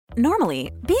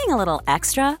Normally, being a little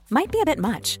extra might be a bit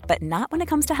much, but not when it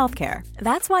comes to healthcare.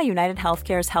 That's why United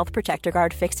Healthcare's Health Protector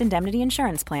Guard fixed indemnity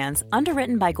insurance plans,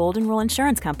 underwritten by Golden Rule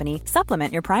Insurance Company,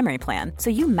 supplement your primary plan so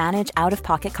you manage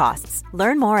out-of-pocket costs.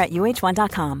 Learn more at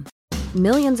uh1.com.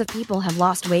 Millions of people have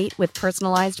lost weight with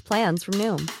personalized plans from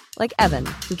Noom. Like Evan,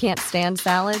 who can't stand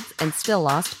salads and still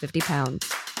lost 50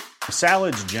 pounds.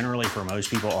 Salads generally for most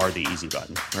people are the easy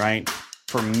button, right?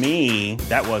 For me,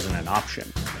 that wasn't an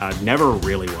option. I never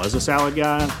really was a salad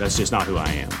guy. That's just not who I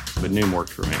am. But Noom worked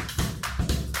for me.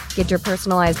 Get your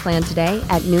personalized plan today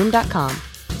at Noom.com.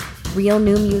 Real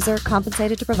Noom user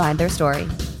compensated to provide their story.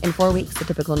 In 4 weeks, the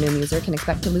typical Noom user can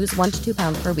expect to lose 1 to 2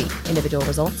 pounds per week. Individual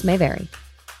results may vary.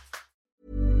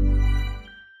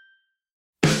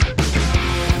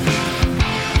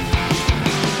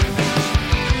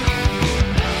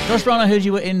 Josh Brown, I heard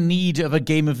you were in need of a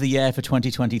game of the year for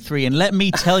 2023, and let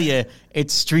me tell you,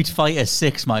 it's Street Fighter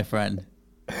 6, my friend.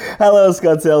 Hello,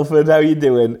 Scott Telford. How are you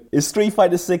doing? Is Street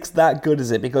Fighter 6 that good,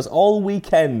 is it? Because all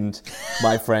weekend,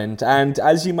 my friend, and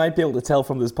as you might be able to tell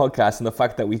from this podcast and the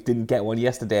fact that we didn't get one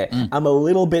yesterday, I'm a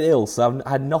little bit ill, so I've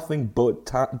had nothing but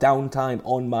downtime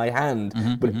on my hand.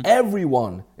 But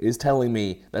everyone is telling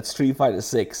me that Street Fighter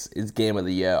 6 is Game of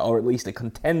the Year, or at least a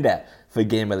contender for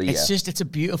Game of the Year. It's a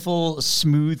beautiful,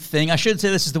 smooth thing. I should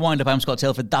say this is the wind-up. I'm Scott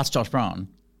Telford. That's Josh Brown.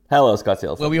 Hello, Scott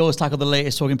Telford. Where we always tackle the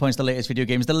latest talking points, the latest video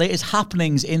games, the latest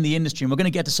happenings in the industry. And we're going to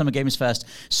get to Summer Games Fest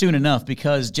soon enough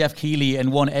because Jeff Keighley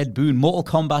and one Ed Boon, Mortal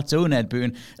Kombat's own Ed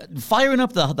Boon, firing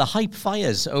up the hype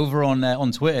fires over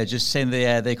on Twitter, just saying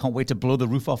they can't wait to blow the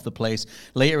roof off the place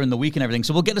later in the week and everything.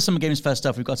 So we'll get to Summer Games Fest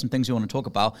stuff. We've got some things we want to talk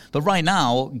about. But right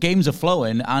now, games are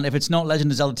flowing. And if it's not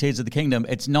Legend of Zelda Tears of the Kingdom,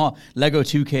 it's not Lego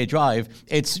 2K Drive.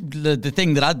 It's the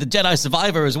thing that the Jedi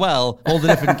Survivor as well, all the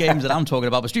different games that I'm talking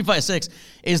about. But Street Fighter 6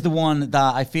 is the one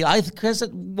that I was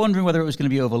wondering whether it was going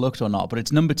to be overlooked or not, but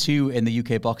it's number 2 in the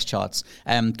UK box charts.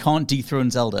 Can't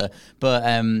dethrone Zelda, but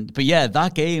yeah,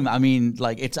 that game. I mean,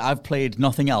 like I've played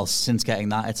nothing else since getting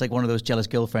that. It's like one of those jealous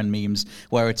girlfriend memes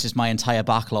where it's just my entire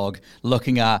backlog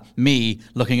looking at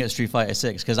Street Fighter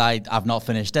 6 because I've not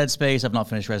finished Dead Space, I've not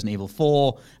finished Resident Evil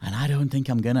 4, and I don't think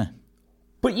I'm gonna.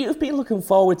 But you've been looking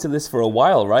forward to this for a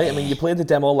while, right? I mean, you played the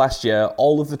demo last year,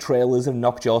 all of the trailers have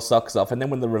knocked your socks off, and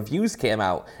then when the reviews came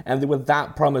out, and they were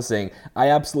that promising, I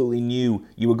absolutely knew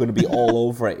you were going to be all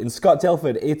over it. And Scott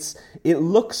Telford, it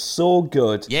looks so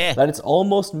good that it's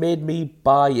almost made me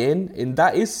buy in, and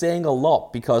that is saying a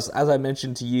lot, because as I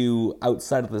mentioned to you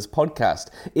outside of this podcast,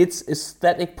 its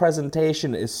aesthetic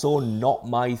presentation is so not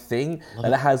my thing,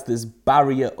 that it has this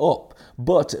barrier up.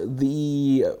 But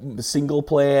the single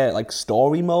player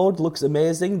story mode looks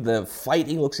amazing. The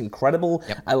fighting looks incredible.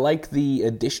 Yep. I like the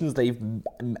additions they've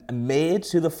made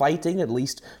to the fighting, at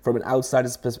least from an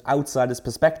outsider's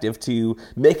perspective, to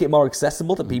make it more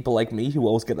accessible to people like me who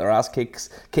always get their ass kicked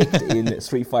in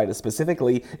Street Fighter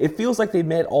specifically. It feels like they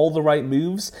made all the right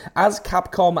moves, as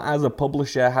Capcom as a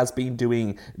publisher has been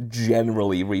doing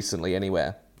generally recently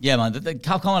anyway. Yeah, man, the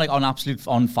Capcom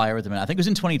are on fire at the minute. I think it was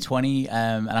in 2020,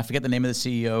 and I forget the name of the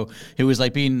CEO, who was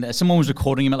someone was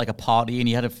recording him at a party, and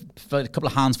he had a couple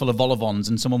of hands full of Volivons,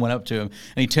 and someone went up to him,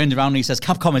 and he turned around and he says,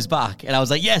 Capcom is back. And I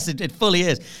was like, yes, it fully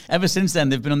is. Ever since then,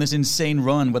 they've been on this insane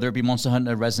run, whether it be Monster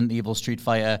Hunter, Resident Evil, Street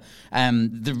Fighter,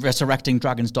 the Resurrecting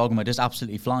Dragon's Dogma, just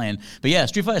absolutely flying. But yeah,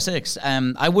 Street Fighter 6,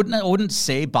 I wouldn't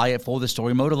say buy it for the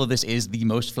story mode, although this is the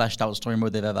most fleshed out story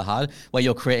mode they've ever had, where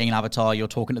you're creating an avatar, you're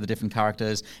talking to the different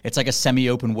characters. It's like a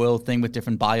semi-open world thing with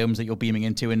different biomes that you're beaming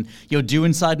into, and you're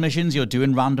doing side missions, you're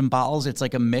doing random battles. It's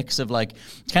like a mix of it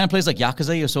kind of plays like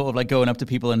Yakuza. You're sort of going up to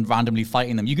people and randomly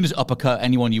fighting them. You can just uppercut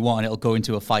anyone you want and it'll go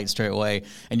into a fight straight away,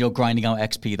 and you're grinding out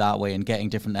XP that way and getting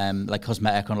different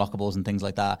cosmetic unlockables and things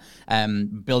like that.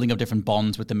 Building up different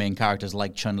bonds with the main characters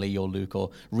like Chun-Li or Luke or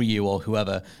Ryu or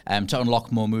whoever to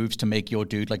unlock more moves to make your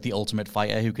dude the ultimate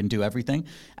fighter who can do everything.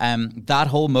 That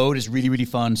whole mode is really, really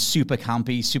fun, super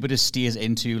campy, super just steers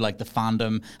into the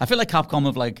fandom. I feel like Capcom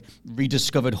have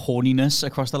rediscovered horniness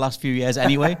across the last few years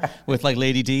anyway, with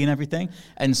Lady D and everything.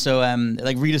 And so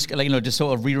just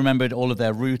sort of re-remembered all of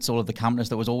their roots, all of the campness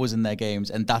that was always in their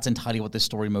games, and that's entirely what this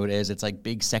story mode is. It's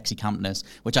big sexy campness,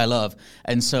 which I love.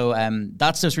 And so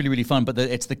that's just really, really fun. But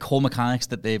it's the core mechanics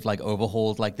that they've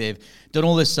overhauled. They've done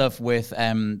all this stuff with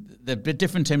the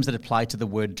different terms that apply to the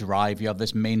word drive. You have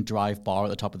this main drive bar at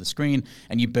the top of the screen,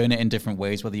 and you burn it in different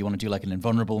ways, whether you want to do an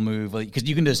invulnerable move, because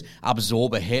you can just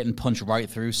absorb a hit and punch right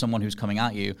through someone who's coming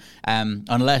at you,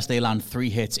 unless they land 3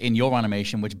 hits in your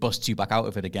animation, which busts you back out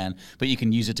of it again. But you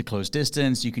can use it to close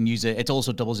distance. You can use it. It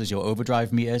also doubles as your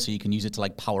overdrive meter, so you can use it to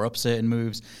like power up certain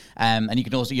moves. And you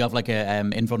can also, you have like a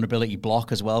invulnerability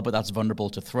block as well, but that's vulnerable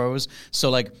to throws. So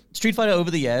like Street Fighter over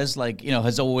the years, like, you know,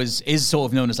 is sort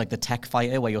of known as like the tech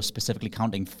fighter, where you're specifically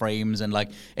counting frames, and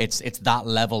like it's that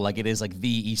level, like it is like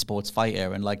the esports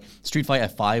fighter. And like Street Fighter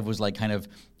 5 was like kind of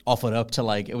offered up to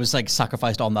like, it was like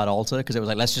sacrificed on that altar, because it was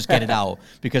like, let's just get it out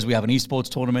because we have an esports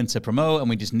tournament to promote and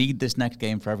we just need this next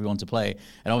game for everyone to play.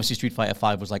 And obviously Street Fighter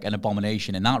 5 was like an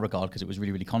abomination in that regard, because it was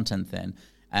really, really content thin.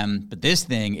 But this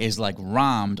thing is like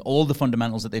rammed. All the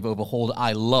fundamentals that they've overhauled,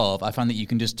 I love. I find that you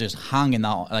can just hang in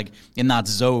that, like in that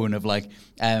zone of like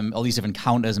all these different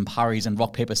counters and parries and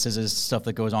rock paper scissors stuff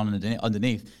that goes on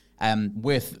underneath.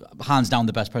 With hands down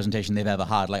the best presentation they've ever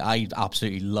had. Like I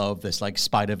absolutely love this like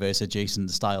Spider-Verse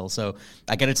adjacent style. So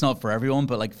I get it's not for everyone,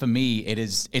 but like for me,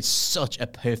 it's such a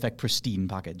perfect, pristine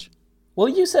package. Well,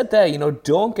 you said there, you know,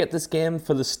 don't get this game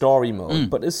for the story mode,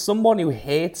 but as someone who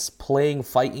hates playing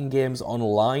fighting games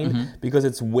online because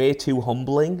it's way too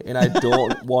humbling and I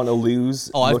don't want to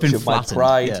lose much of my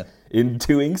pride in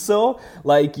doing so.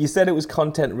 Like, you said it was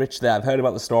content rich there. I've heard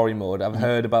about the story mode. I've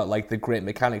heard about, like, the great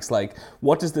mechanics. Like,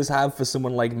 what does this have for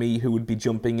someone like me who would be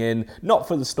jumping in, not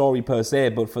for the story per se,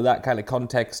 but for that kind of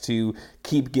context to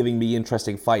keep giving me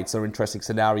interesting fights or interesting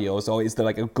scenarios? Or is there,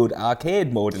 like, a good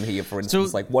arcade mode in here, for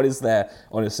instance? So, like, what is there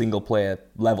on a single-player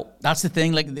level? That's the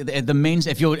thing. Like, the main...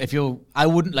 If you're... I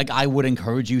would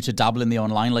encourage you to dabble in the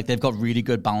online. Like, they've got really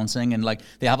good balancing, and, like,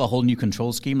 they have a whole new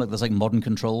control scheme. Like, there's, like, modern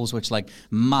controls, which, like,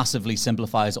 massively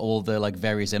simplifies all the like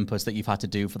various inputs that you've had to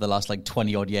do for the last like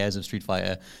 20 odd years of Street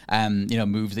Fighter. You know,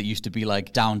 moves that used to be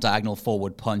like down, diagonal,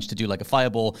 forward, punch to do like a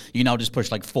fireball, you now just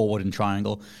push like forward and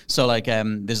triangle. So like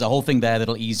there's a whole thing there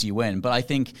that'll ease you in. But I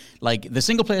think like the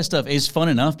single player stuff is fun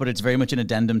enough, but it's very much an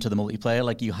addendum to the multiplayer.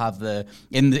 Like you have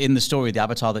in the story, the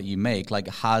avatar that you make like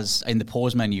has in the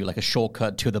pause menu like a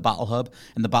shortcut to the battle hub,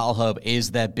 and the battle hub is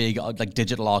their big like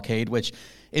digital arcade, which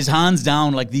is hands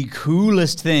down like the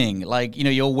coolest thing. Like, you know,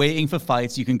 you're waiting for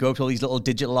fights, you can go to all these little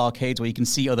digital arcades where you can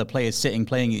see other players sitting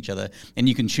playing each other, and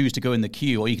you can choose to go in the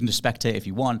queue, or you can just spectate if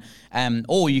you want,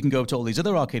 or you can go to all these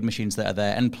other arcade machines that are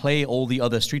there and play all the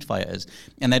other Street Fighters,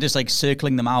 and they're just like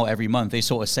circling them out every month. They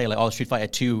sort of say like, oh, Street Fighter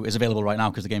 2 is available right now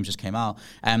because the game just came out,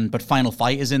 but Final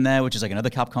Fight is in there, which is like another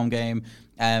Capcom game.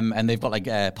 And they've got like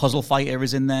Puzzle Fighter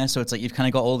is in there, so it's like you've kind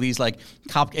of got all these like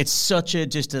it's such a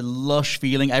just a lush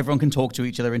feeling. Everyone can talk to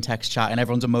each other in text chat, and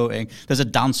everyone's emoting. There's a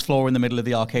dance floor in the middle of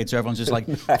the arcade, so everyone's just like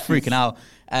freaking out.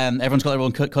 Everyone's got their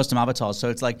own custom avatars, so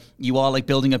it's like you are like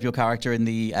building up your character in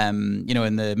the you know,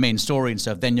 in the main story and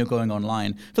stuff. Then you're going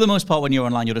online. For the most part, when you're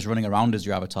online, you're just running around as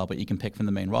your avatar, but you can pick from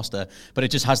the main roster. But it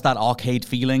just has that arcade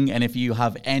feeling, and if you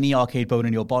have any arcade bone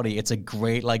in your body, it's a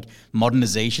great like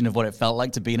modernization of what it felt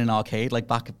like to be in an arcade like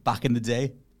back in the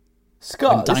day.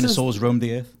 Scott, when dinosaurs roamed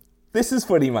the earth. This is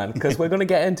funny, man, because we're going to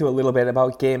get into a little bit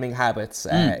about gaming habits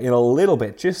in a little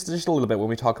bit, just a little bit when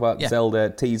we talk about Zelda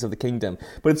Tears of the Kingdom.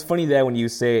 But it's funny there when you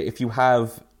say if you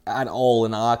have an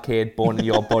arcade bone in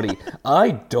your body.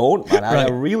 I don't, man. I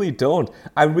really don't.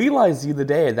 I realized the other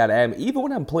day that even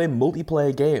when I'm playing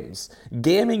multiplayer games,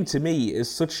 gaming to me is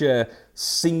such a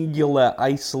singular,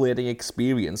 isolating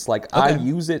experience. Like, I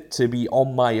use it to be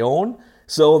on my own.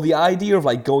 So the idea of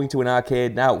like going to an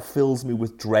arcade now fills me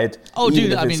with dread. Oh,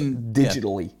 dude, I mean,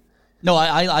 digitally. Yeah. No,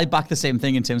 I back the same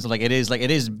thing in terms of like it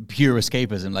is pure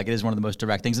escapism. Like it is one of the most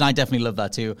direct things, and I definitely love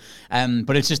that too.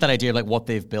 But it's just that idea of like what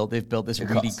they've built. They've built this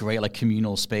really great like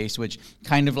communal space, which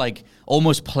kind of like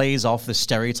almost plays off the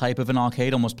stereotype of an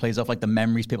arcade, almost plays off like the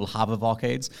memories people have of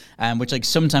arcades, which like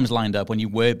sometimes lined up when you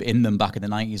were in them back in the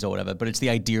 90s or whatever. But it's the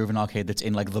idea of an arcade that's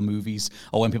in like the movies,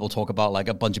 or when people talk about like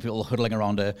a bunch of people huddling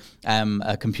around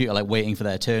a computer like waiting for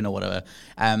their turn or whatever.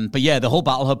 But yeah, the whole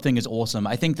Battle Hub thing is awesome.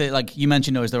 I think that like you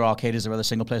mentioned, is there arcade? Is there other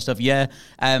single player stuff? Yeah,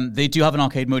 they do have an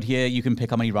arcade mode here. You can pick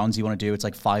how many rounds you want to do. It's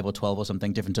like 5 or 12 or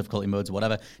something, different difficulty modes or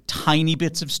whatever. Tiny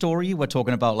bits of story. We're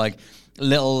talking about like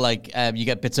little like you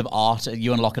get bits of art.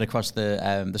 You unlock it across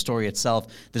the story itself.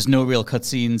 There's no real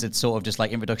cutscenes. It's sort of just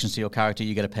like introductions to your character.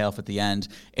 You get a payoff at the end.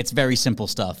 It's very simple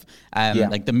stuff.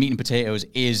 Like the meat and potatoes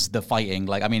is the fighting.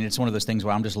 Like I mean, it's one of those things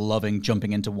where I'm just loving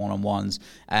jumping into one-on-ones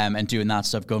and doing that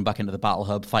stuff. Going back into the Battle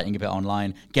Hub, fighting a bit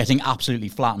online, getting absolutely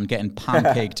flattened, getting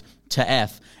pancaked. to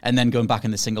F, and then going back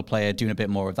in the single player, doing a bit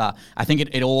more of that. I think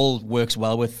it all works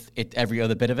well with it, every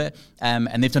other bit of it.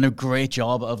 And they've done a great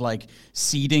job of like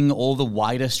seeding all the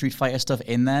wider Street Fighter stuff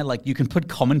in there. Like you can put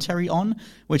commentary on,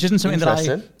 which isn't something that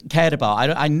I cared about.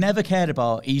 I never cared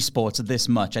about esports this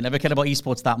much. I never cared about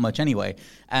esports that much anyway.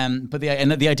 But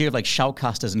the idea of like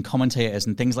shoutcasters and commentators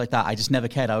and things like that, I just never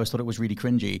cared. I always thought it was really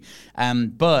cringy.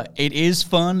 But it is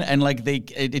fun, and like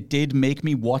it did make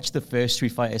me watch the first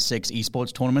Street Fighter 6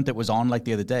 esports tournament that was on like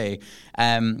the other day.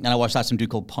 And I watched that, some dude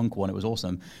called Punk won. It was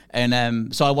awesome.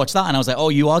 And so I watched that and I was like, oh,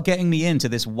 you are getting me into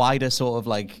this wider sort of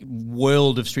like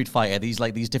world of Street Fighter, these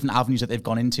different avenues that they've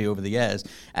gone into over the years.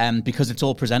 Because it's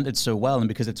all presented so well, and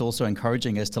because it's also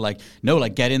encouraging us to like, no,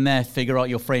 like get in there, figure out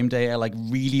your frame data, like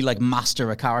really like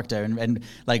master a character and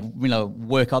like, you know,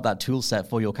 work out that tool set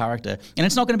for your character. And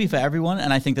it's not going to be for everyone.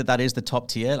 And I think that is the top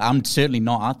tier. I'm certainly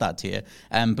not at that tier,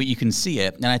 but you can see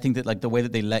it. And I think that like the way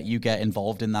that they let you get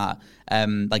involved in that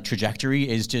like trajectory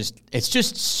is it's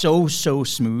just so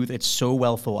smooth. It's so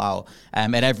well thought out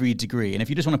at every degree. And if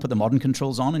you just want to put the modern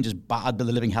controls on and just batter the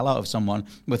living hell out of someone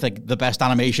with like the best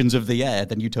animations of the year,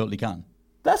 then you totally can.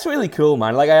 That's really cool,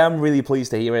 man. Like, I am really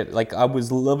pleased to hear it. Like, I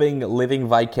was loving living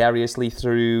vicariously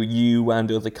through you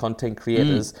and other content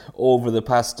creators over the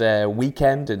past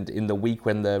weekend and in the week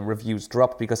when the reviews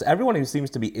dropped, because everyone who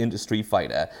seems to be into Street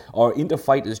Fighter or into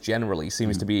fighters generally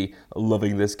seems to be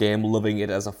loving this game, loving it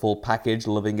as a full package,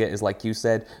 loving it as, like you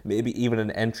said, maybe even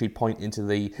an entry point into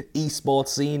the esports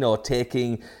scene, or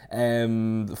taking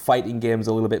fighting games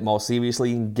a little bit more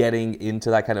seriously and getting into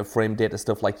that kind of frame data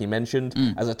stuff like you mentioned.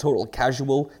 As a total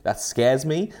casual, that scares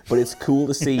me, but it's cool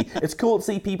to see. It's cool to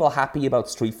see people happy about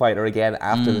Street Fighter again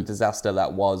after the disaster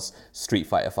that was Street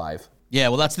Fighter 5. Yeah,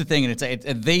 well, that's the thing, and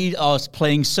they are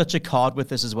playing such a card with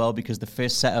this as well, because the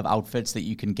first set of outfits that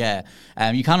you can get,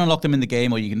 you can unlock them in the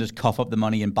game, or you can just cough up the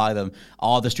money and buy them,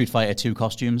 are the Street Fighter 2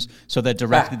 costumes. So they're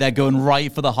they're going right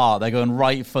for the heart. They're going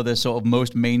right for the sort of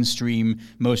most mainstream,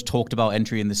 most talked about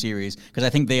entry in the series, because I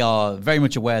think they are very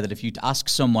much aware that if you ask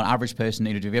someone, average person,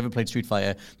 have you ever played Street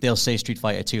Fighter, they'll say Street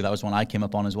Fighter 2. That was one I came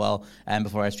up on as well,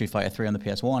 before I had Street Fighter 3 on the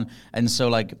PS1. And so,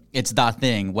 like, it's that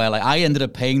thing where, like, I ended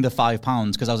up paying the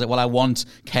 £5 because I was like, well, I want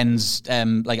Ken's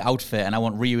like outfit, and I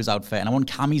want Ryu's outfit, and I want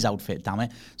Kami's outfit, damn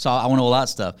it. So I want all that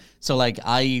stuff. So like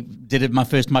I did my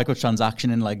first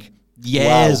microtransaction in like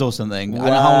years or something. Wow. I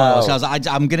don't know how long it was. I was like,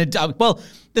 I'm going to... Well,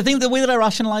 the way that I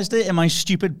rationalized it in my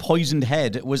stupid poisoned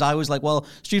head was I was like, well,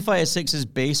 Street Fighter 6's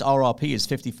base RRP is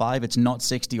 55. It's not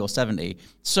 60 or 70.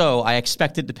 So I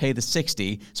expected to pay the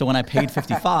 60. So when I paid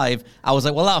 55, I was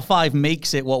like, well, that 5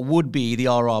 makes it what would be the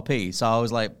RRP. So I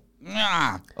was like,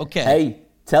 okay. Hey.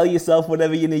 Tell yourself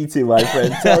whatever you need to, my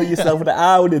friend. Tell yourself what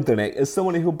I would have done it. As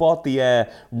someone who bought the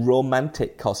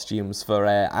romantic costumes for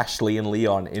Ashley and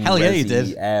Leon in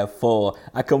Resi 4,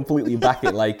 I completely back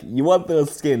it. Like, you want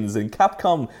those skins, and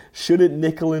Capcom shouldn't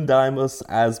nickel and dime us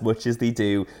as much as they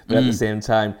do, but at the same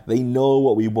time, they know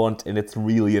what we want, and it's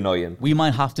really annoying. We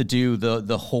might have to do the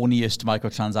horniest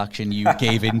microtransaction you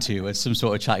gave into as some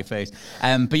sort of chatty face.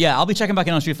 But yeah, I'll be checking back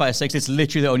in on Street Fighter 6. It's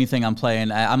literally the only thing I'm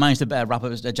playing. I managed to wrap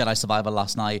up Jedi Survivor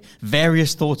last night.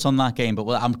 Various thoughts on that game, but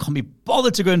I can't be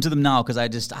bothered to go into them now because I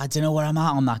don't know where I'm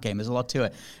at on that game. There's a lot to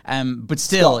it. But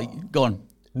still, go on.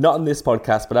 Not on this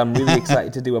podcast, but I'm really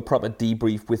excited to do a proper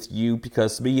debrief with you,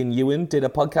 because me and Ewan did a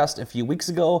podcast a few weeks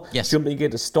ago, jumping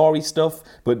into story stuff,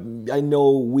 but I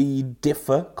know we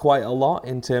differ quite a lot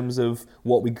in terms of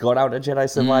what we got out of Jedi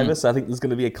Survivor, so I think there's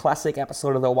going to be a classic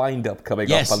episode of The Wind-Up coming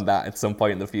up on that at some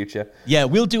point in the future. Yeah,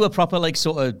 we'll do a proper like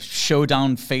sort of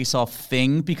showdown face-off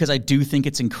thing, because I do think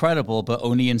it's incredible, but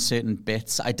only in certain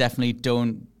bits.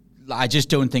 I just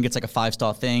don't think it's like a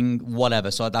 5-star thing,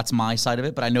 whatever. So that's my side of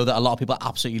it. But I know that a lot of people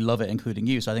absolutely love it, including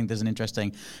you. So I think there's an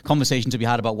interesting conversation to be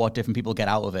had about what different people get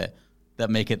out of it that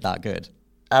make it that good.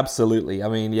 Absolutely. I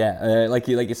mean, yeah, like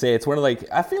you say, it's one of like,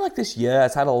 I feel like this year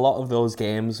has had a lot of those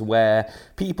games where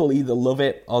people either love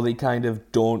it or they kind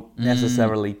of don't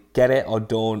necessarily get it or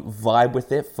don't vibe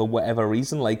with it for whatever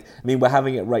reason. Like, I mean, we're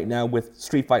having it right now with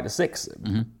Street Fighter 6.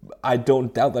 I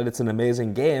don't doubt that it's an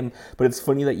amazing game, but it's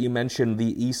funny that you mentioned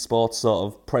the esports sort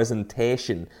of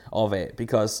presentation of it,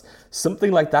 because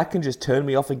something like that can just turn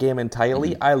me off a game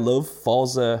entirely. I love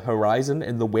Forza Horizon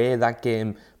and the way that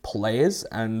game plays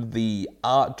and the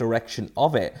art direction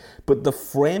of it, but the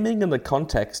framing and the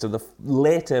context of the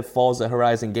later Forza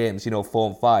Horizon games, 4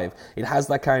 and 5, it has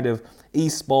that kind of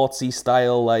esportsy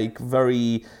style, like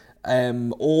very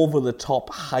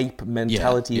over-the-top hype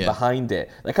mentality behind it.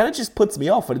 That kind of just puts me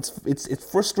off, and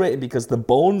it's frustrating because the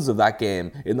bones of that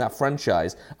game, in that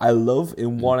franchise, I love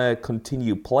and want to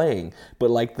continue playing, but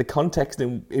like the context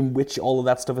in which all of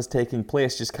that stuff is taking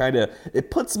place just kind of,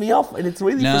 it puts me off, and it's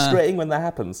really frustrating when that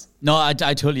happens. No, I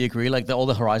totally agree. Like all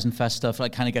the Horizon Fest stuff,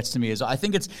 like kind of gets to me. I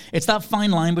think it's that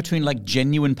fine line between like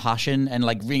genuine passion and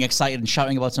like being excited and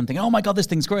shouting about something. Oh my god, this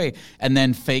thing's great, and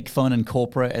then fake fun and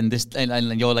corporate and this,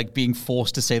 and you're like being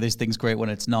forced to say this thing's great when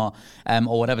it's not,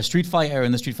 or whatever. Street Fighter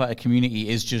and the Street Fighter community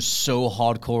is just so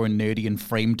hardcore and nerdy and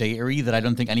frame data-y that I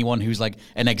don't think anyone who's like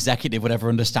an executive would ever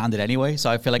understand it anyway. So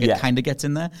I feel like it kind of gets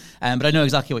in there. But I know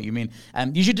exactly what you mean.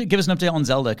 You should give us an update on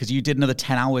Zelda, because you did another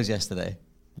 10 hours yesterday.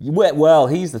 Well,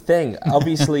 here's the thing.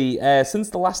 Obviously, since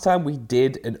the last time we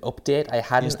did an update, I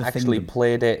hadn't actually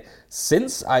played it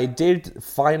since. I did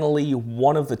finally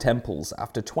one of the temples.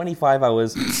 After 25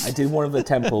 hours, I did one of the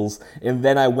temples, and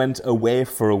then I went away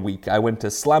for a week. I went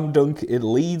to Slam Dunk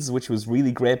in Leeds, which was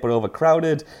really great but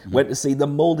overcrowded. Went to see the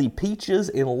Moldy Peaches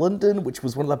in London, which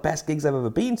was one of the best gigs I've ever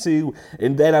been to.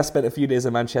 And then I spent a few days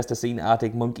in Manchester seeing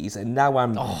Arctic Monkeys, and now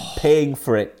I'm paying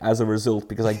for it as a result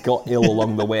because I got ill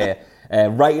along the way.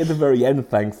 Right at the very end,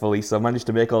 thankfully, so I managed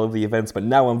to make all of the events, but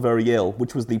now I'm very ill,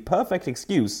 which was the perfect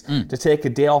excuse to take a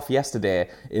day off yesterday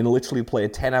and literally play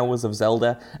 10 hours of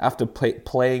Zelda after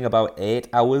playing about 8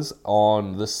 hours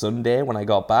on the Sunday when I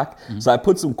got back. So I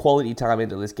put some quality time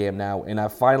into this game now, and I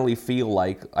finally feel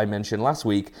like, I mentioned last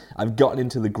week, I've gotten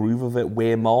into the groove of it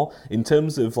way more. In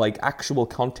terms of like actual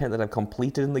content that I've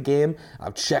completed in the game,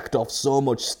 I've checked off so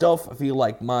much stuff. I feel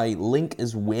like my Link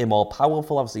is way more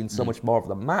powerful. I've seen so much more of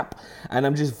the map. And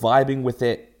I'm just vibing with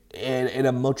it in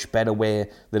a much better way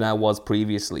than I was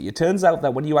previously. It turns out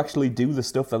that when you actually do the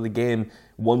stuff that the game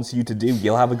wants you to do,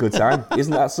 you'll have a good time.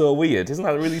 Isn't that so weird? Isn't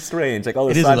that really strange? Like all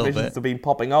the side missions have been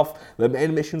popping off, the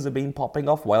main missions have been popping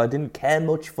off. While I didn't care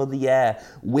much for the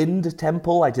wind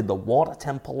temple, I did the water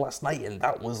temple last night, and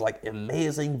that was like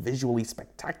amazing, visually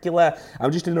spectacular.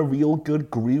 I'm just in a real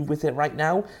good groove with it right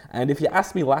now. And if you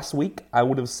asked me last week, I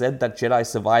would have said that Jedi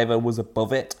Survivor was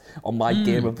above it on my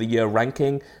Game of the Year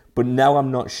ranking. But now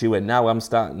I'm not sure. Now I'm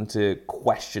starting to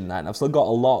question that. And I've still got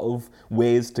a lot of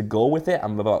ways to go with it.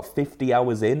 I'm about 50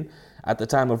 hours in at the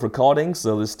time of recording,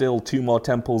 so there's still 2 more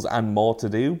temples and more to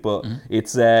do. But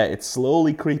it's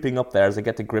slowly creeping up there as I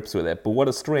get to grips with it. But what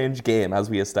a strange game, as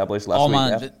we established last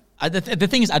week. Man. The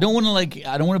thing is, I don't want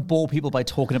to bore people by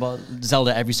talking about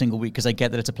Zelda every single week, because I get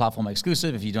that it's a platform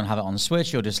exclusive. If you don't have it on the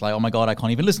Switch, you're just like, oh my god, I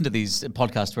can't even listen to these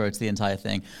podcasts where it's the entire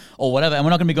thing or whatever. And we're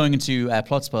not going to be going into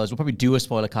plot spoilers. We'll probably do a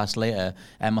spoiler cast later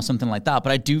or something like that.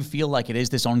 But I do feel like it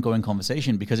is this ongoing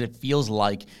conversation, because it feels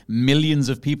like millions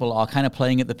of people are kind of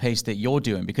playing at the pace that you're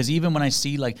doing. Because even when I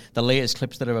see like the latest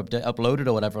clips that are uploaded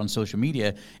or whatever on social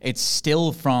media, it's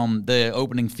still from the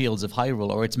opening fields of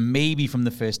Hyrule, or it's maybe from the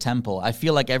first temple. I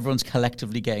feel like everyone's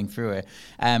collectively getting through it,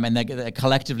 and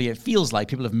collectively it feels like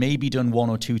people have maybe done 1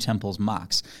 or 2 temples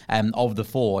max of the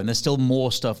 4, and there's still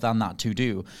more stuff than that to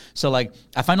do. So like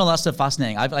I find all that stuff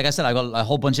fascinating. Like I said, I got a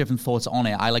whole bunch of different thoughts on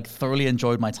it. I like thoroughly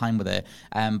enjoyed my time with it,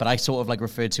 but I sort of like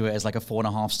referred to it as like a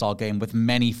 4.5 star game with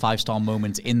many 5-star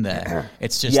moments in there.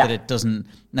 It's just that it doesn't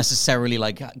necessarily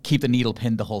like keep the needle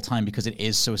pinned the whole time, because it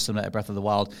is so similar to Breath of the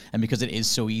Wild, and because it is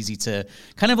so easy to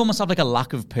kind of almost have like a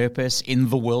lack of purpose in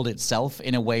the world itself,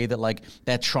 in a way that like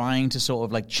they're trying to sort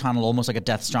of like channel almost like a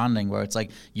Death Stranding, where it's like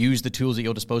use the tools at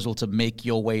your disposal to make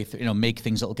your way through, make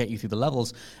things that'll get you through the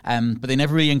levels, but they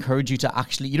never really encourage you to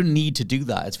actually, you don't need to do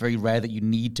that. It's very rare that you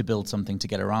need to build something to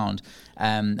get around,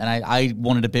 and I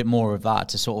wanted a bit more of that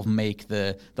to sort of make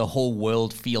the whole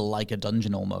world feel like a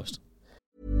dungeon almost.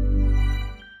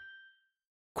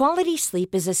 Quality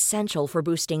sleep is essential for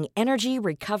boosting energy,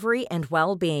 recovery, and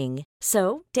well-being.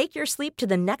 So, take your sleep to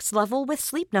the next level with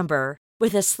Sleep Number.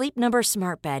 With a Sleep Number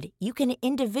smart bed, you can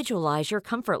individualize your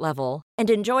comfort level and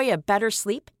enjoy a better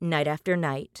sleep night after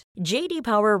night. J.D.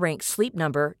 Power ranks Sleep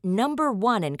Number number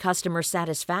 1 in customer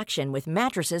satisfaction with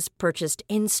mattresses purchased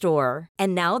in-store.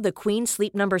 And now the Queen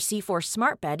Sleep Number C4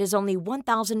 smart bed is only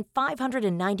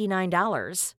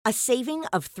 $1,599, a saving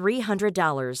of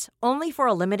 $300, only for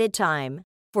a limited time.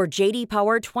 For J.D.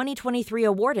 Power 2023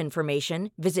 award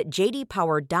information, visit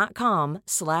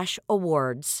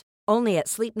jdpower.com/awards. Only at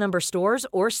Sleep Number stores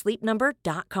or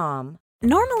sleepnumber.com.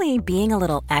 Normally, being a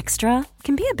little extra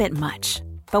can be a bit much.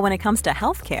 But when it comes to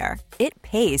healthcare, it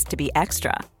pays to be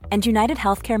extra. And United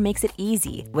Healthcare makes it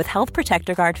easy with Health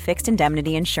Protector Guard fixed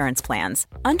indemnity insurance plans.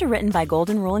 Underwritten by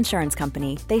Golden Rule Insurance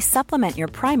Company, they supplement your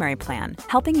primary plan,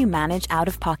 helping you manage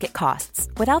out-of-pocket costs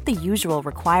without the usual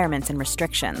requirements and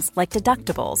restrictions like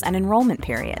deductibles and enrollment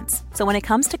periods. So when it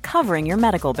comes to covering your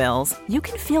medical bills, you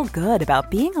can feel good about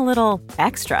being a little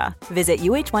extra. Visit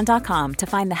uh1.com to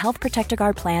find the Health Protector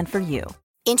Guard plan for you.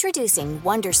 Introducing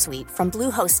Wondersuite from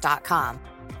Bluehost.com.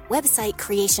 Website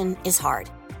creation is hard,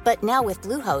 but now with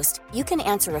Bluehost, you can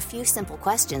answer a few simple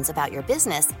questions about your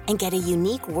business and get a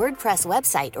unique WordPress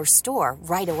website or store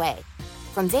right away.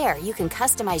 From there, you can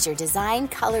customize your design,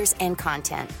 colors, and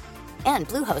content. And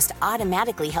Bluehost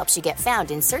automatically helps you get found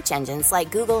in search engines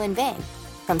like Google and Bing.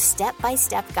 From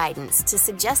step-by-step guidance to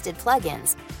suggested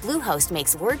plugins, Bluehost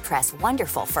makes WordPress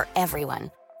wonderful for everyone.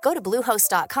 Go to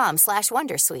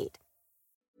bluehost.com/wondersuite.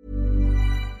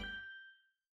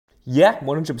 Yeah,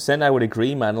 100% I would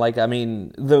agree, man. Like, I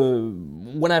mean,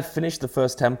 when I finished the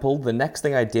first temple, the next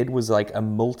thing I did was like a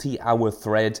multi-hour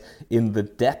thread in the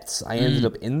depths. I ended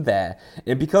up in there.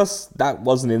 And because that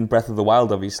wasn't in Breath of the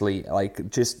Wild, obviously,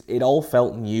 like, just, it all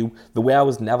felt new. The way I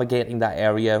was navigating that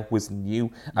area was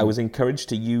new. I was encouraged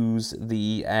to use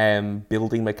the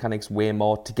building mechanics way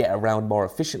more to get around more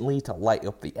efficiently, to light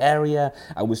up the area.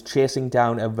 I was chasing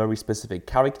down a very specific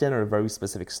character or a very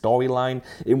specific storyline.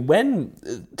 And when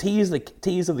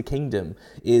Tears of the Kingdom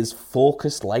is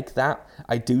focused like that,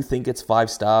 I do think it's 5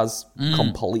 stars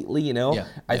completely, you know?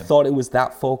 I thought it was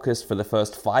that focused for the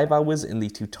first 5 hours in the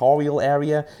tutorial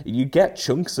area. You get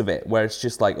chunks of it where it's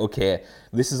just like, okay,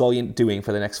 this is all you're doing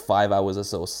for the next 5 hours or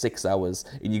so, 6 hours,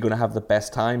 and you're going to have the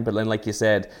best time. But then, like you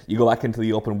said, you go back into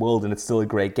the open world and it's still a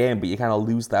great game, but you kind of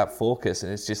lose that focus.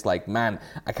 And it's just like, man,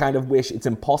 I kind of wish it's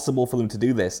impossible for them to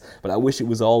do this, but I wish it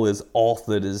was all as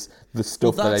authored as the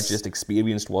stuff that I just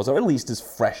experienced was, or at least as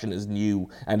fresh and as new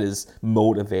and as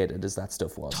motivated as that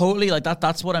stuff was. Totally, like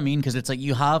that's what I mean, because it's like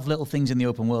you have little things in the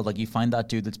open world, like you find that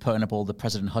dude that's putting up all the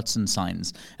President Hudson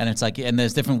signs, and it's like, and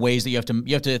there's different ways that you have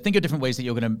to think of different ways that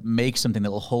you're going to make something that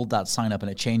will hold that sign up,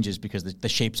 and it changes because the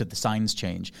shapes of the signs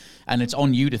change, and it's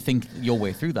on you to think your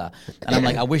way through that. And I'm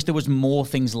like, I wish there was more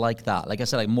things like that. Like I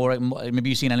said, like more maybe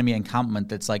you see an enemy encampment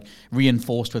that's like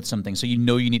reinforced with something, so you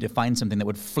know you need to find something that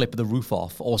would flip the roof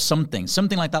off, or something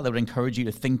like that would encourage you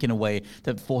to think in a way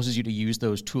that forces you to use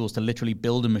those tools to literally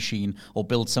build a machine or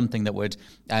build something that would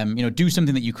do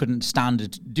something that you couldn't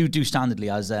do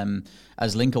standardly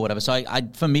as Link or whatever. So I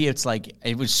for me, it's like,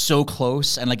 it was so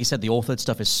close, and like you said, the authored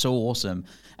stuff is so awesome.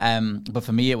 But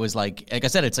for me, it was like I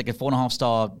said, it's like a 4.5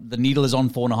 star. The needle is on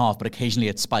 4.5, but occasionally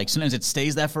it spikes. Sometimes it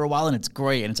stays there for a while, and it's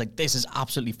great. And it's like, this is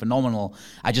absolutely phenomenal.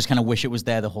 I just kind of wish it was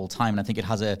there the whole time. And I think it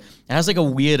has like a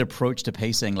weird approach to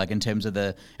pacing, like in terms of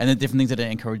the different things that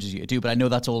it encourages you to do. But I know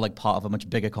that's all like part of a much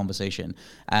bigger conversation.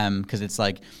 Because it's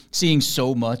like seeing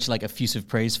so much like effusive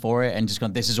praise for it, and just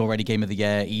going, this is already Game of the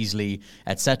Year easily,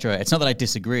 etc. It's not that I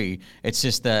disagree. It's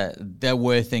just that there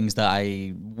were things that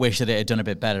I wish that it had done a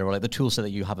bit better, or like the tool set that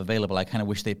you have available, I kind of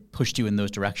wish they pushed you in those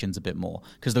directions a bit more,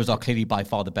 because those are clearly by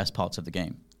far the best parts of the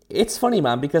game. It's funny,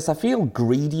 man, because I feel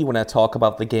greedy when I talk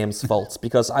about the game's faults,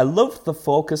 because I love the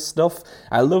focus stuff,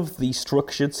 I love the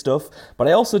structured stuff, but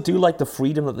I also do like the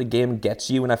freedom that the game gets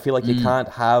you, and I feel like you can't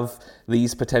have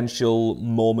these potential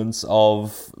moments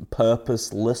of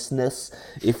purposelessness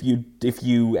if you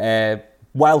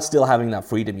while still having that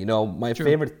freedom. You know, my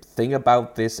favorite thing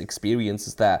about this experience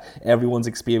is that everyone's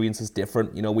experience is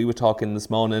different. You know, we were talking this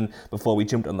morning before we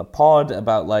jumped on the pod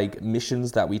about like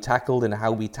missions that we tackled and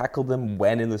how we tackled them,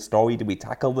 when in the story did we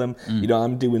tackle them. You know,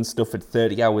 I'm doing stuff at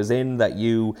 30 hours in that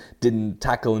you didn't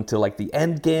tackle until like the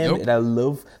end game. And I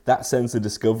love that sense of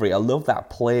discovery. I love that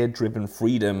player-driven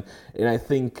freedom. And I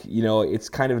think, you know, it's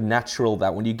kind of natural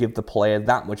that when you give the player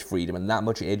that much freedom and that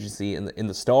much agency in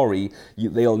the story,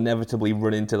 they'll inevitably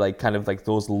run into like kind of like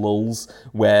those lulls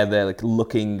where they're like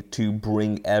looking to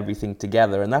bring everything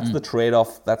together, and that's the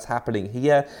trade-off that's happening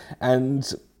here.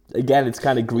 And again, it's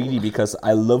kind of greedy because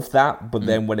I love that, but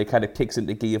then when it kind of kicks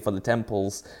into gear for the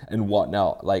temples and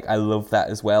whatnot, like I love that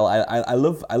as well. I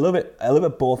love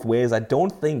it both ways. I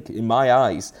don't think, in my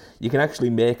eyes, you can actually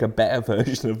make a better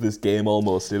version of this game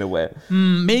almost, in a way.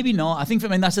 Maybe not. I think,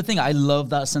 that's the thing. I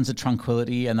love that sense of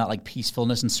tranquility and that like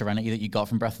peacefulness and serenity that you got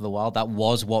from Breath of the Wild. That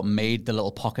was what made the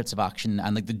little pockets of action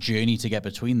and like the journey to get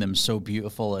between them so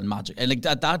beautiful and magic. And like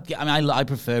that I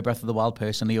prefer Breath of the Wild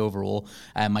personally overall.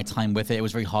 My time with it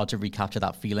was very hard hard to recapture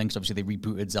that feeling, because obviously they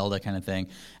rebooted Zelda kind of thing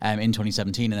in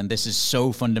 2017, and then this is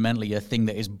so fundamentally a thing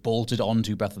that is bolted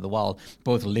onto Breath of the Wild,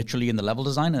 both literally in the level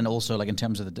design and also like in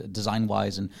terms of the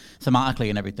design-wise and thematically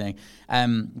and everything.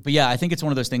 But yeah, I think it's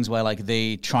one of those things where like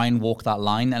they try and walk that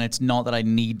line, and it's not that I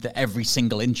need every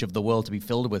single inch of the world to be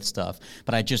filled with stuff,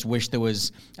 but I just wish there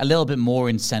was a little bit more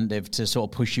incentive to sort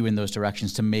of push you in those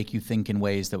directions, to make you think in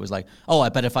ways that was like, oh, I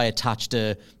bet if I attached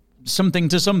something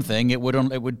to something, it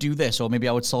would do this, or maybe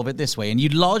I would solve it this way. And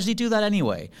you'd largely do that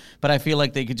anyway. But I feel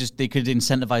like they could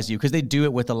incentivize you, because they do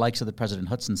it with the likes of the President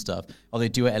Hudson stuff, or they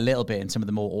do it a little bit in some of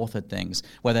the more authored things,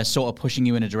 where they're sort of pushing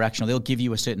you in a direction, or they'll give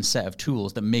you a certain set of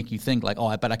tools that make you think like, oh,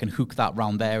 I bet I can hook that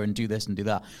round there and do this and do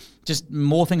that. Just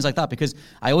more things like that, because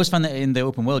I always find that in the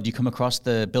open world, you come across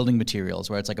the building materials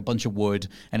where it's like a bunch of wood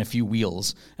and a few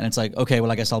wheels, and it's like, okay,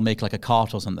 well, I guess I'll make like a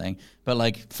cart or something. But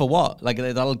like, for what? Like,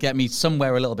 that'll get me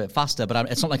somewhere a little bit faster, but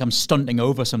it's not like I'm stunting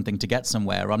over something to get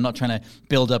somewhere, or I'm not trying to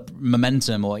build up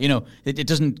momentum, or, it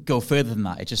doesn't go further than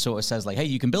that. It just sort of says like, hey,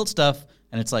 you can build stuff,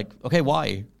 and it's like, okay,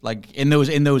 why? Like in those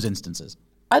instances.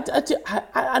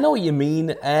 I know what you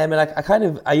mean, and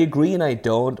I agree and I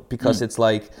don't, because it's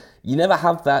like, you never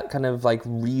have that kind of like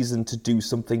reason to do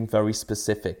something very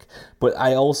specific. But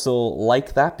I also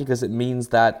like that, because it means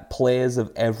that players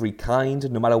of every kind,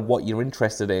 no matter what you're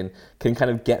interested in, can kind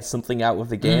of get something out of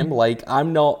the game. Like,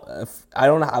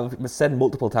 I've said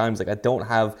multiple times, like, I don't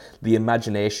have the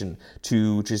imagination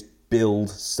to just build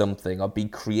something or be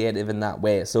creative in that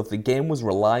way. So if the game was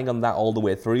relying on that all the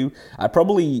way through, I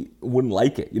probably wouldn't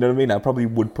like it. You know what I mean? I probably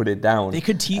would put it down. They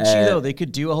could teach you, though. They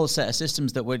could do a whole set of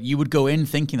systems that you would go in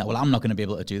thinking that, well, I'm not going to be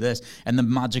able to do this. And the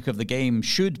magic of the game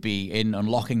should be in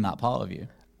unlocking that part of you.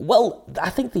 Well, I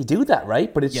think they do that,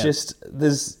 right? But it's just,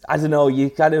 I don't know, you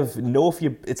kind of know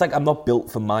it's like, I'm not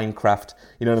built for Minecraft.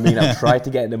 You know what I mean? I've tried to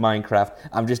get into Minecraft.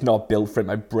 I'm just not built for it.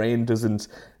 My brain doesn't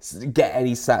get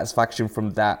any satisfaction from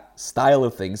that style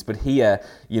of things. But here,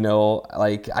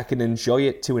 like, I can enjoy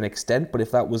it to an extent, but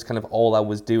if that was kind of all I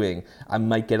was doing, I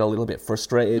might get a little bit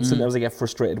frustrated. Sometimes I get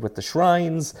frustrated with the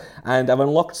shrines, and I've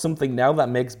unlocked something now that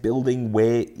makes building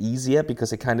way easier,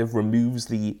 because it kind of removes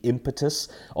the impetus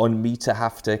on me to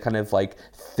have to kind of like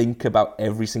think about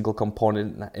every single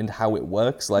component and how it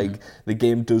works. Like, the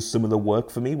game does some of the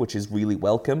work for me, which is really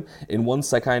welcome. And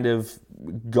once I kind of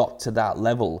got to that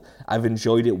level, I've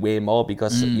enjoyed it way more,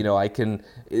 because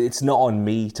it's not on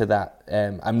me to that.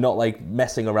 I'm not like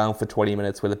messing around for 20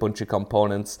 minutes with a bunch of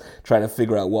components trying to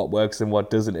figure out what works and what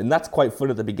doesn't. And that's quite fun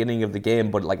at the beginning of the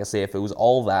game, but like I say, if it was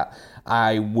all that,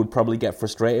 I would probably get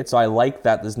frustrated. So I like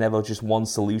that there's never just one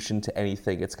solution to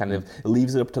anything. It's kind of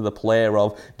leaves it up to the player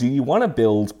of, do you want to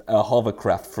build a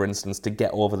hovercraft, for instance, to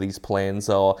get over these planes,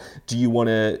 or do you want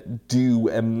to do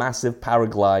a massive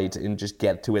paraglide and just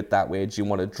get to it that way? Do you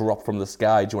want to drop from the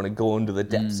sky? Do you want to go under the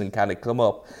depths and kind of come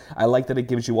up? I like that it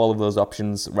gives you all of those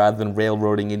options rather than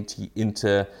railroading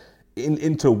into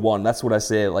one. That's what I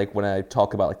say, like, when I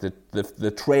talk about like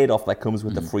the trade-off that comes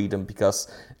with the freedom,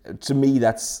 because to me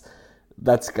that's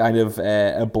kind of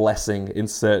a blessing in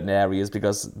certain areas,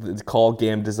 because the core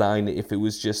game design, if it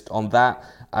was just on that,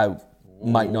 I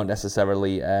might not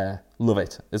necessarily love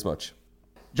it as much.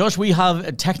 Josh, we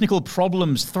have technical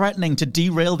problems threatening to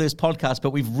derail this podcast,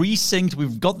 but we've resynced.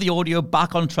 We've got the audio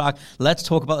back on track. Let's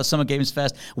talk about the Summer Games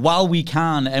Fest while we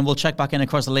can, and we'll check back in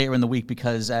across later in the week,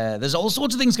 because there's all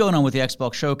sorts of things going on with the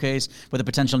Xbox Showcase, with the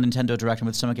potential Nintendo Direct, and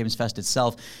with Summer Games Fest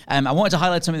itself. I wanted to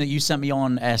highlight something that you sent me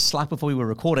on Slack before we were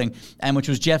recording, which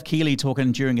was Jeff Keighley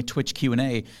talking during a Twitch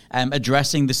Q&A,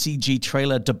 addressing the CG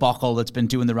trailer debacle that's been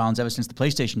doing the rounds ever since the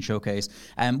PlayStation Showcase,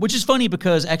 which is funny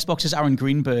because Xbox's Aaron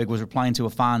Greenberg was replying to a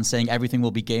fan saying everything will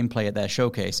be gameplay at their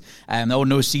showcase. There were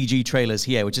no CG trailers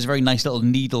here, which is a very nice little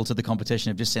needle to the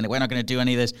competition of just saying that we're not going to do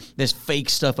any of this fake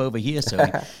stuff over here,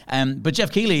 Sony. But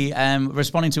Jeff Keighley,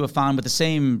 responding to a fan with the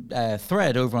same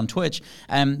thread over on Twitch,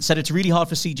 said it's really hard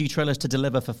for CG trailers to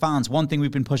deliver for fans. One thing we've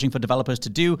been pushing for developers to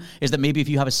do is that maybe if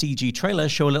you have a CG trailer,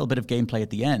 show a little bit of gameplay at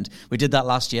the end. We did that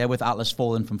last year with Atlas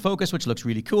Fallen from Focus, which looks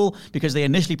really cool because they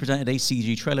initially presented a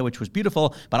CG trailer, which was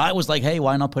beautiful, but I was like, hey,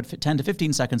 why not put 10 to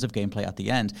 15 seconds of gameplay at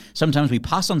the end? Sometimes we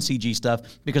pass on CG stuff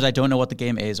because I don't know what the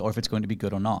game is or if it's going to be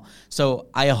good or not. So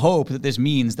I hope that this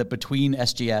means that between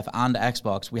SGF and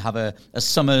Xbox, we have a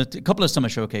couple of summer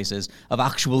showcases of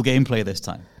actual gameplay this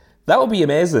time. That would be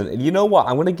amazing. And you know what?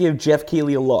 I'm going to give Jeff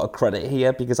Keighley a lot of credit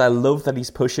here, because I love that he's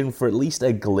pushing for at least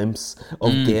a glimpse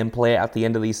of gameplay at the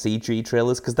end of these CG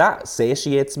trailers, because that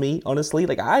satiates me, honestly.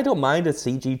 Like, I don't mind a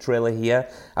CG trailer here.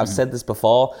 I've said this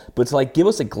before, but to like give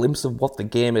us a glimpse of what the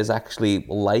game is actually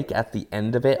like at the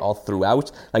end of it or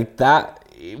throughout, like that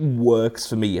it works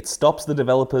for me. It stops the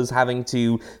developers having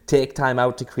to take time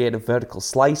out to create a vertical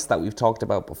slice that we've talked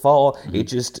about before. It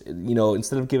just,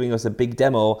 instead of giving us a big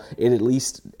demo, it at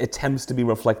least attempts to be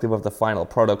reflective of the final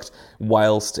product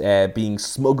whilst being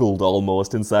smuggled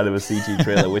almost inside of a CG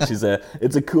trailer, which is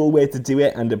it's a cool way to do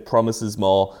it, and it promises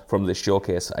more from this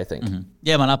showcase, I think.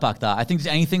 Yeah, man, I back that. I think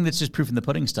anything that's just proof in the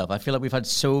pudding stuff. I feel like we've had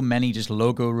so many just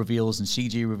logo reveals and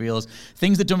CG reveals,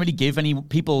 things that don't really give any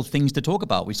people things to talk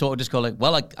about. We sort of just go like,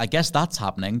 well, I guess that's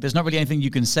happening. There's not really anything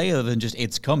you can say other than just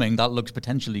it's coming. That looks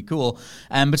potentially cool.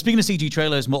 But speaking of CG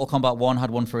trailers, Mortal Kombat 1 had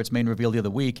one for its main reveal the other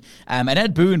week. And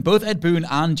both Ed Boon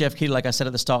and Jeff Keighley, like I said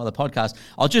at the start of the podcast,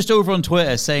 are just over on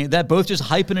Twitter saying they're both just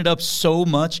hyping it up so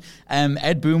much.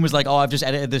 Ed Boon was like, oh, I've just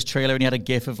edited this trailer, and he had a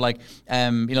gif of like,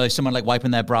 someone like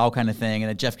wiping their brow kind of thing. And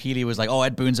then Jeff Keighley was like, oh,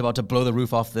 Ed Boon's about to blow the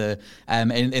roof off the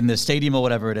in the stadium or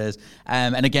whatever it is.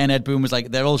 And again, Ed Boon was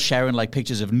like, they're all sharing like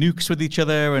pictures of nukes with each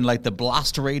other and like the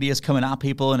blast radius coming at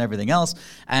people and everything else.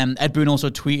 Ed Boon also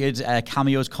tweeted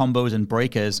cameos, combos, and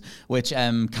breakers, which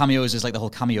cameos is like the whole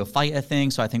cameo fighter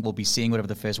thing. So I think we'll be seeing whatever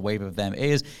the first wave of them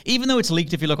is. Even though it's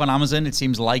leaked, if you look on Amazon, it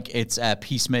seems like it's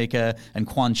Peacemaker and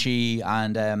Quan Chi,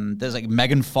 and there's like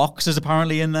Megan Fox is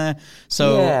apparently in there.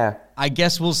 So yeah. I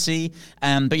guess we'll see.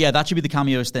 But yeah, that should be the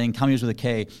cameos thing. Cameos with a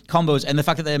K. Combos. And the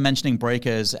fact that they're mentioning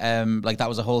breakers, like that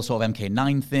was a whole sort of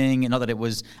MK9 thing. Not that it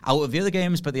was out of the other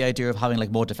games, but the idea of having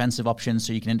like more defensive options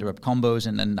so you can interrupt combos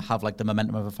and then have like the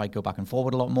momentum of a fight go back and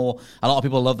forward a lot more. A lot of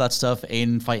people love that stuff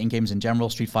in fighting games in general.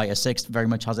 Street Fighter 6 very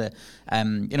much has it.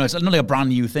 It's not like a brand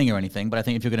new thing or anything, but I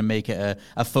think if you're going to make it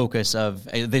a focus of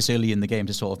this early in the game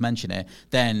to sort of mention it,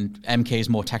 then MK's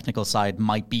more technical side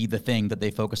might be the thing that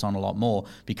they focus on a lot more,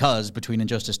 because between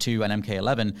Injustice 2 and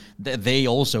MK11, they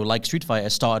also, like Street Fighter,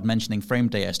 started mentioning frame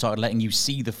data, started letting you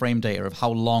see the frame data of how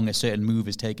long a certain move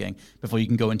is taking before you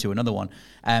can go into another one,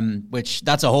 which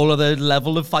that's a whole other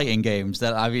level of fighting games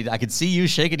that, I mean, I could see you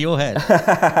shaking your head.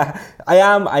 I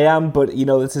am, but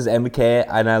this is MK,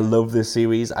 and I love this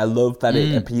series. I love that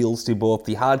it appeals to both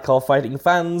the hardcore fighting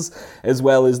fans as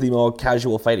well as the more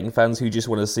casual fighting fans who just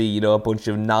want to see, a bunch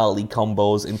of gnarly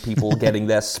combos and people getting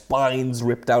their spines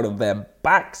ripped out of their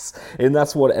backs, and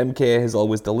that's what MK has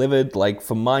always delivered. Like,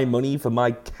 for my money, for my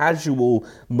casual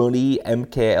money,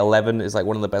 MK11 is like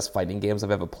one of the best fighting games I've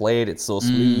ever played. It's so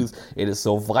smooth, it is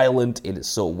so violent, it is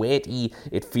so weighty,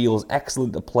 it feels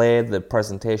excellent to play, the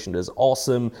presentation is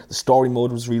awesome, the story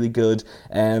mode was really good.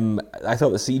 I thought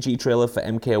the CG trailer for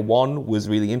MK1 was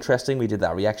really interesting. We did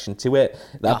that reaction to it.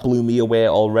 That blew me away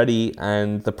already,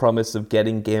 and the promise of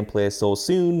getting gameplay so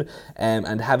soon,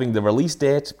 and having the release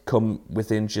date come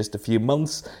within just a few months.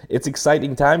 It's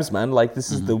exciting times, man. Like,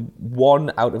 this is the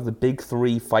one out of the big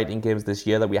 3 fighting games this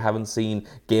year that we haven't seen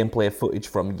gameplay footage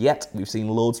from yet. We've seen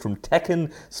loads from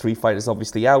Tekken. Street Fighter's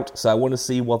obviously out, so I want to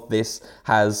see what this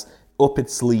has up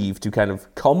its sleeve to kind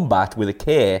of combat with a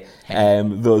K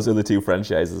those other 2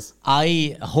 franchises.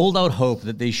 I hold out hope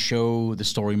that they show the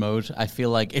story mode. I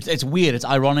feel like it's weird, it's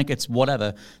ironic, it's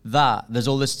whatever, that there's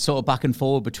all this sort of back and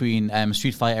forward between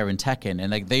Street Fighter and Tekken,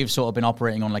 and like they've sort of been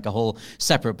operating on like a whole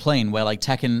separate plane where like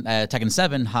Tekken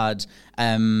 7 had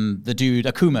the dude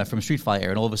Akuma from Street Fighter,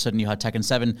 and all of a sudden you had Tekken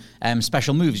 7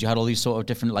 special moves. You had all these sort of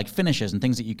different like finishes and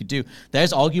things that you could do.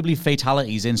 There's arguably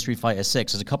fatalities in Street Fighter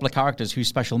 6. There's a couple of characters whose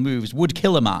special moves would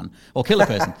kill a man or kill a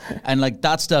person, and like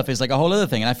that stuff is like a whole other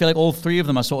thing. And I feel like all 3 of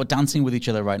them are sort of dancing with each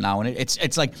other right now, and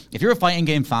it's like, if you're a fighting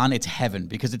game fan, it's heaven,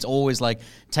 because it's always like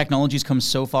technology's come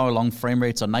so far along, frame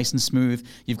rates are nice and smooth.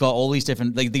 You've got all these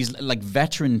different these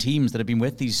veteran teams that have been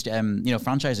with these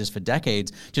franchises for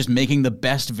decades, just making the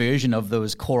best version of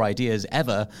those core ideas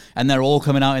ever, and they're all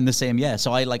coming out in the same year.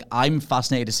 So I'm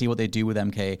fascinated to see what they do with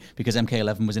MK, because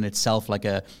MK11 was in itself like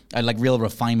a real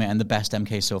refinement and the best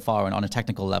MK so far, and on a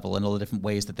technical level, and all the different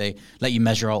ways that they let you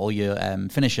measure out all your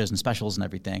finishes and specials and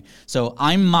everything. So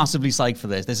I'm massively psyched for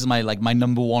this. This is my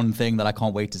number one thing that I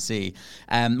can't wait to see.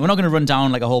 We're not going to run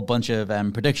down like a whole bunch of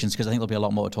predictions, because I think there'll be a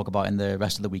lot more to talk about in the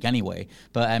rest of the week anyway.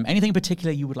 But anything in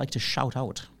particular you would like to shout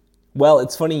out? Well,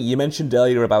 it's funny, you mentioned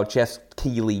earlier about Jeff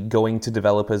Keighley going to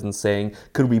developers and saying,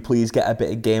 could we please get a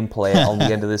bit of gameplay on the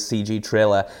end of this CG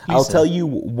trailer? I'll tell you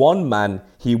one man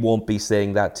he won't be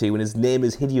saying that to, and his name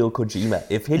is Hideo Kojima.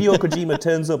 If Hideo Kojima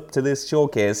turns up to this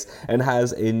showcase and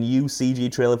has a new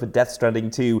CG trailer for Death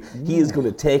Stranding 2, he is going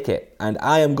to take it, and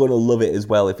I am going to love it as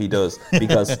well if he does,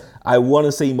 because I want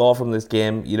to see more from this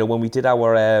game. When we did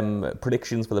our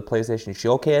predictions for the PlayStation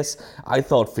Showcase, I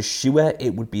thought for sure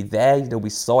it would be there.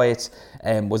 We saw it,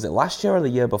 was it last year or the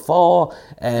year before?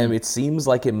 It seems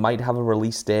like it might have a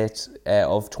release date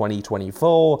of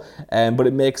 2024, but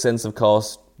it makes sense, of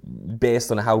course,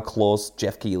 based on how close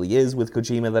Jeff Keighley is with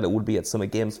Kojima, that it would be at Summer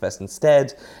Games Fest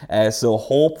instead. So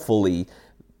hopefully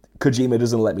Kojima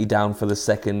doesn't let me down for the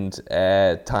second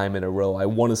time in a row. I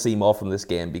want to see more from this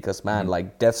game because, man,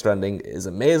 like, Death Stranding is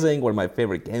amazing, one of my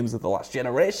favorite games of the last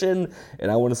generation,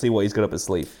 and I want to see what he's got up his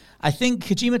sleeve. I think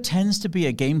Kojima tends to be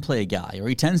a gameplay guy, or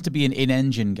he tends to be an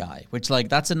in-engine guy, which, like,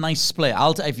 that's a nice split. I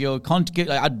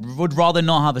would rather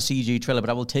not have a CG trailer,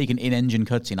 but I will take an in-engine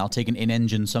cutscene. I'll take an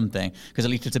in-engine something, because at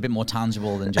least it's a bit more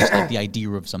tangible than just like the idea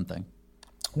of something.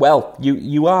 Well,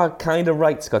 you are kind of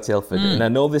right, Scott Ilford, and I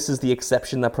know this is the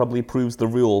exception that probably proves the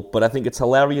rule, but I think it's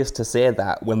hilarious to say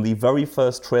that when the very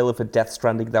first trailer for Death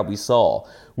Stranding that we saw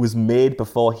was made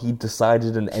before he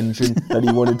decided an engine that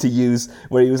he wanted to use,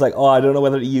 where he was like, oh, I don't know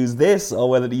whether to use this or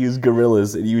whether to use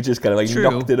Gorillas, and you just kind of like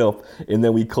knocked it up, and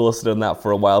then we coasted on that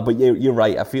for a while. But you're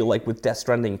right, I feel like with Death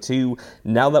Stranding 2,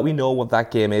 now that we know what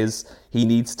that game is, he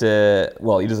needs to,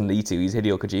 well, he doesn't need to, he's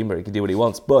Hideo Kojima, he can do what he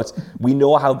wants, but we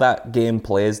know how that game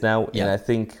plays now, and I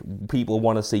think people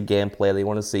want to see gameplay, they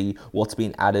want to see what's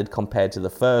been added compared to the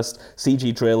first.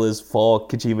 CG trailers for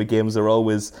Kojima games are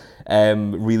always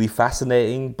really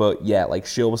fascinating, but yeah, like,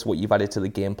 show us what you've added to the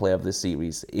gameplay of this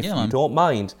series, if you don't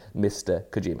mind, Mr.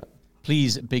 Kojima.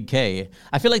 Please, Big K.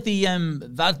 I feel like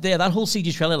that whole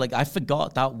CG trailer, like, I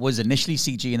forgot that was initially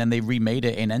CG and then they remade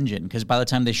it in engine, because by the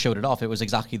time they showed it off, it was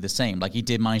exactly the same. Like, he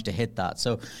did manage to hit that.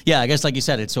 So yeah, I guess like you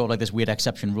said, it's sort of like this weird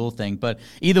exception rule thing. But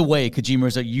either way, Kojima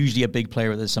is usually a big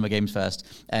player at the Summer Games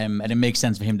Fest, and it makes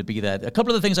sense for him to be there. A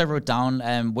couple of the things I wrote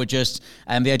down were just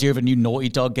the idea of a new Naughty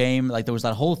Dog game. Like, there was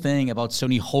that whole thing about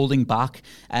Sony holding back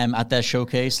at their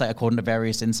showcase, like, according to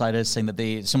various insiders, saying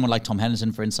that someone like Tom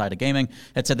Henderson for Insider Gaming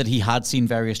had said that he had seen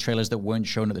various trailers that weren't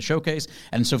shown at the showcase.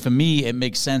 And so for me, it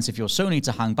makes sense if you're Sony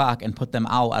to hang back and put them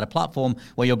out at a platform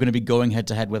where you're going to be going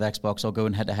head-to-head with Xbox or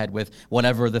going head-to-head with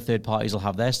whatever the third parties will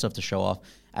have their stuff to show off.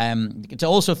 To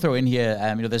also throw in here,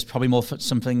 there's probably more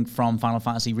something from Final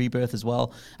Fantasy Rebirth as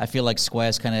well. I feel like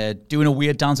Square's kind of doing a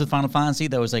weird dance with Final Fantasy.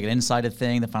 There was like an insider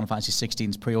thing that Final Fantasy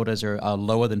 16's pre-orders are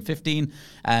lower than 15,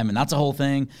 and that's a whole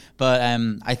thing. But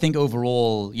I think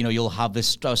overall, you'll have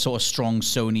this sort of strong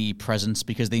Sony presence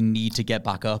because they need to get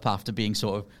back up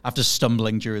after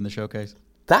stumbling during the showcase.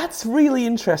 That's really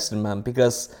interesting, man,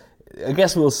 because I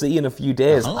guess we'll see in a few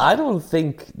days. I don't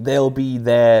think they'll be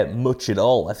there much at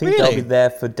all. I think they'll be there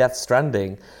for Death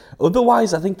Stranding.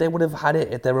 Otherwise, I think they would have had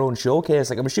it at their own showcase.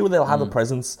 Like, I'm sure they'll have a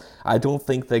presence. I don't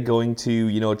think they're going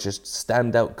to, just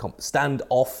stand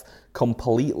off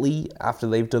completely after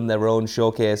they've done their own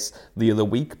showcase the other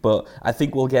week. But I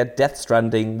think we'll get Death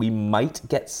Stranding. We might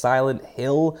get Silent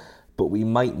Hill, but we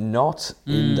might not,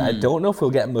 and I don't know if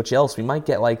we'll get much else. We might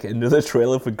get like another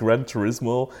trailer for Gran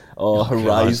Turismo or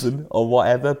Horizon or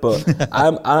whatever, but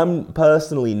I'm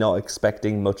personally not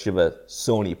expecting much of a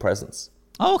Sony presence.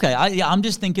 Oh, okay. I'm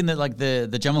just thinking that like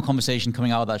the general conversation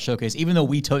coming out of that showcase, even though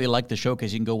we totally liked the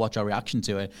showcase, you can go watch our reaction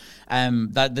to it.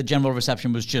 That the general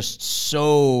reception was just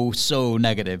so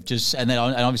negative. And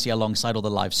obviously alongside all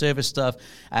the live service stuff,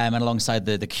 and alongside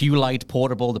the Q-Lite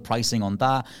portable, the pricing on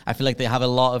that, I feel like they have a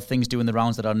lot of things doing the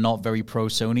rounds that are not very pro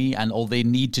Sony, and all they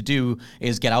need to do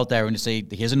is get out there and just say,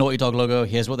 here's a Naughty Dog logo,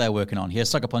 here's what they're working on, here's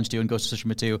Sucker Punch 2 and Ghost of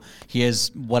Tsushima 2,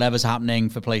 here's whatever's happening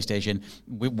for PlayStation.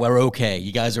 We're okay.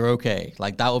 You guys are okay.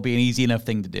 Like, that would be an easy enough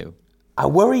thing to do. I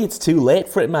worry it's too late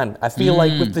for it, man. I feel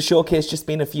like with the showcase just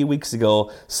being a few weeks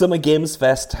ago, Summer Games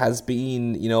Fest has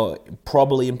been,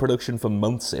 probably in production for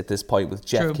months at this point, with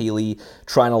Jeff Keighley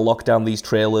trying to lock down these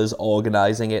trailers,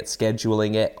 organizing it,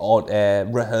 scheduling it,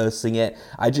 rehearsing it.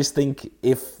 I just think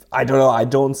I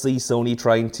don't see Sony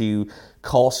trying to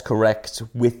course correct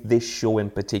with this show in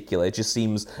particular. It just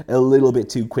seems a little bit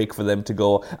too quick for them to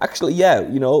go, actually,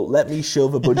 let me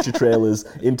shove a bunch of trailers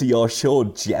into your show,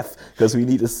 Jeff, because we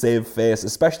need to save face,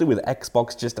 especially with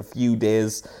Xbox just a few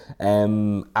days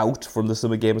out from the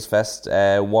Summer Games Fest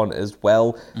one as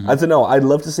well. I don't know. I'd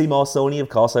love to see more Sony, of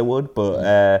course I would, but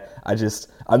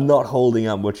I'm not holding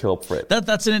out much hope for it.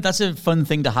 That's a fun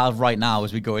thing to have right now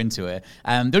as we go into it.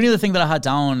 The only other thing that I had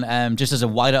down, just as a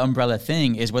wider umbrella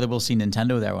thing, is whether we'll see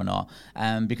Nintendo there or not.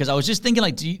 Because I was just thinking,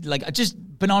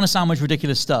 just banana sandwich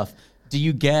ridiculous stuff. Do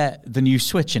you get the new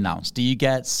Switch announced? Do you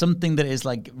get something that is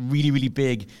like really, really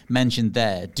big mentioned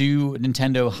there? Do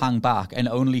Nintendo hang back and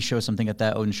only show something at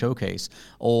their own showcase?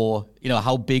 Or,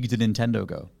 how big did Nintendo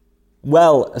go?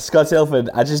 Well, Scott Ilford,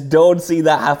 I just don't see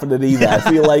that happening either. I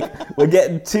feel like we're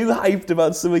getting too hyped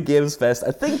about Summer Games Fest.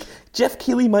 I think Jeff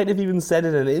Keighley might have even said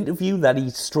in an interview that he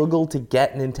struggled to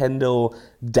get Nintendo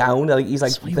down. I think he's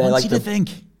like, they're like the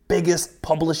biggest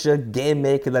publisher, game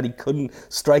maker that he couldn't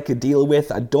strike a deal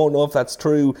with. I don't know if that's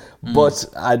true, but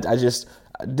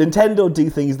Nintendo do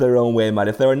things their own way, man.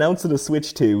 If they're announcing a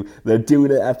Switch 2, they're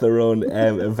doing it at their own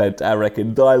event, I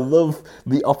reckon. Though I love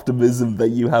the optimism that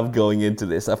you have going into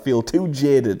this. I feel too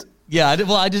jaded. Yeah, it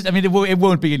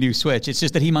won't be a new Switch. It's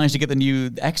just that he managed to get the new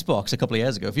Xbox a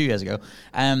few years ago.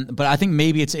 But I think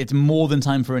maybe it's more than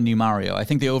time for a new Mario. I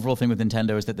think the overall thing with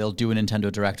Nintendo is that they'll do a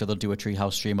Nintendo Direct, or they'll do a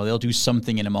Treehouse stream, or they'll do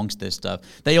something in amongst this stuff.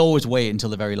 They always wait until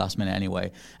the very last minute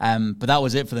anyway. But that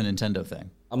was it for the Nintendo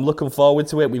thing. I'm looking forward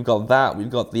to it. We've got that. We've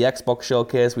got the Xbox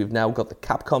showcase. We've now got the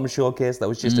Capcom showcase that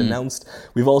was just announced.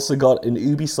 We've also got an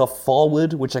Ubisoft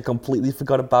Forward, which I completely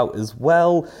forgot about as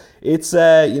well. It's,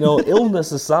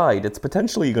 illness aside, it's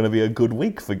potentially going to be a good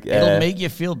week for... It'll make you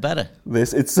feel better.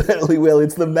 It certainly will.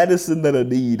 It's the medicine that I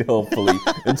need, hopefully,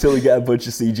 until we get a bunch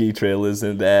of CG trailers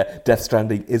and Death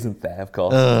Stranding isn't there, of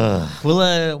course. We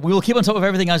will keep on top of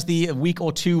everything as the week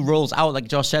or two rolls out. Like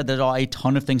Josh said, there are a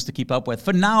ton of things to keep up with.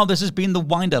 For now, this has been the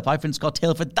wind-up. I've been Scott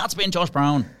Tailford. That's been Josh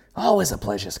Brown. Always a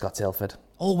pleasure, Scott Tailford.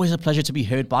 Always a pleasure to be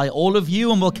heard by all of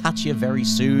you, and we'll catch you very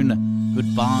soon.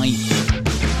 Goodbye.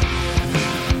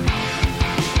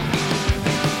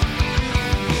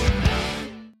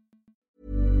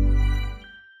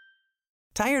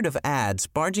 Tired of ads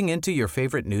barging into your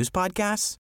favorite news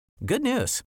podcasts? Good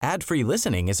news. Ad-free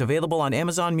listening is available on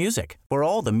Amazon Music for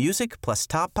all the music plus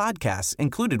top podcasts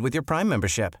included with your Prime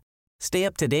membership. Stay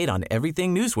up to date on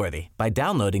everything newsworthy by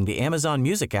downloading the Amazon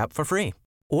Music app for free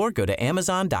or go to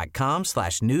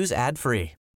amazon.com/news ad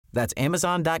free. That's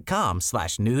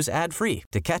amazon.com/news ad free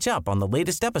to catch up on the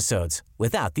latest episodes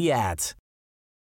without the ads.